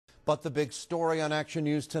But the big story on Action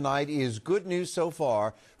News tonight is good news so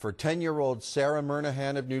far for 10-year-old Sarah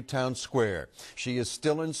Murnaghan of Newtown Square. She is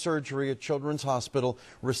still in surgery at Children's Hospital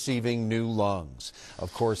receiving new lungs.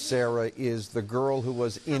 Of course, Sarah is the girl who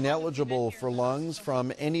was ineligible for lungs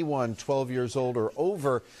from anyone 12 years old or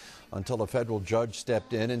over until a federal judge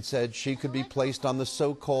stepped in and said she could be placed on the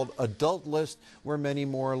so-called adult list where many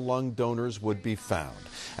more lung donors would be found.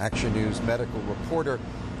 Action News medical reporter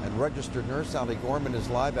and registered nurse Allie Gorman is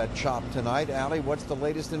live at CHOP tonight. Allie, what's the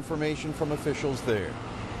latest information from officials there?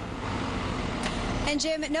 And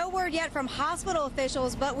Jim, no word yet from hospital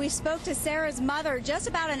officials, but we spoke to Sarah's mother just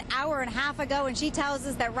about an hour and a half ago, and she tells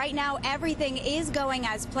us that right now everything is going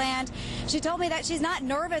as planned. She told me that she's not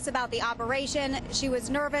nervous about the operation. She was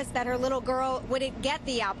nervous that her little girl wouldn't get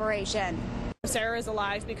the operation. Sarah is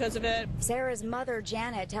alive because of it. Sarah's mother,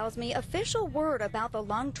 Janet, tells me official word about the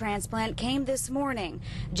lung transplant came this morning,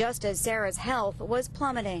 just as Sarah's health was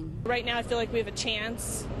plummeting. Right now I feel like we have a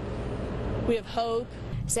chance. We have hope.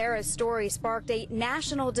 Sarah's story sparked a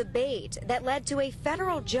national debate that led to a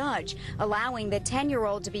federal judge allowing the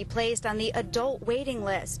 10-year-old to be placed on the adult waiting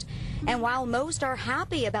list. And while most are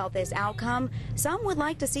happy about this outcome, some would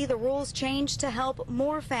like to see the rules changed to help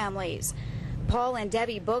more families. Paul and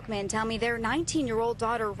Debbie Bookman tell me their 19-year-old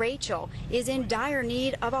daughter, Rachel, is in dire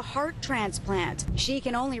need of a heart transplant. She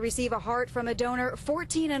can only receive a heart from a donor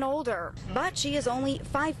 14 and older, but she is only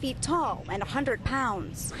 5 feet tall and 100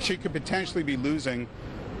 pounds. She could potentially be losing,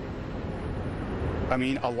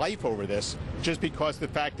 a life over this just because the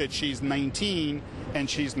fact that she's 19 and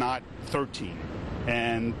she's not 13.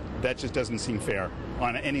 And that just doesn't seem fair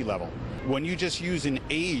on any level. When you just use an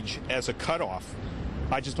age as a cutoff,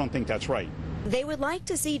 I just don't think that's right. They would like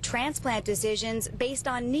to see transplant decisions based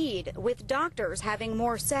on need, with doctors having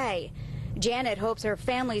more say. Janet hopes her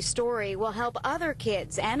family's story will help other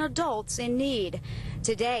kids and adults in need.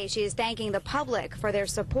 Today, she is thanking the public for their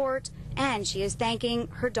support, and she is thanking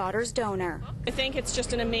her daughter's donor. I think it's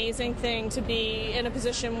just an amazing thing to be in a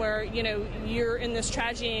position where, you're in this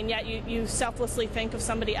tragedy and yet you selflessly think of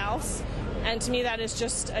somebody else. And to me, that is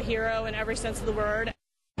just a hero in every sense of the word.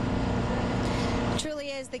 Truly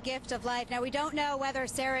is the gift of life. Now, we don't know whether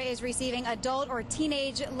Sarah is receiving adult or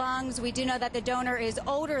teenage lungs. We do know that the donor is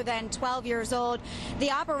older than 12 years old.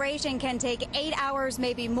 The operation can take 8 hours,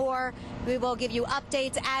 maybe more. We will give you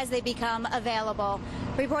updates as they become available.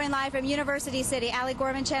 Reporting live from University City, Allie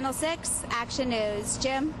Gorman, Channel 6, Action News.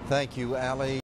 Jim? Thank you, Allie.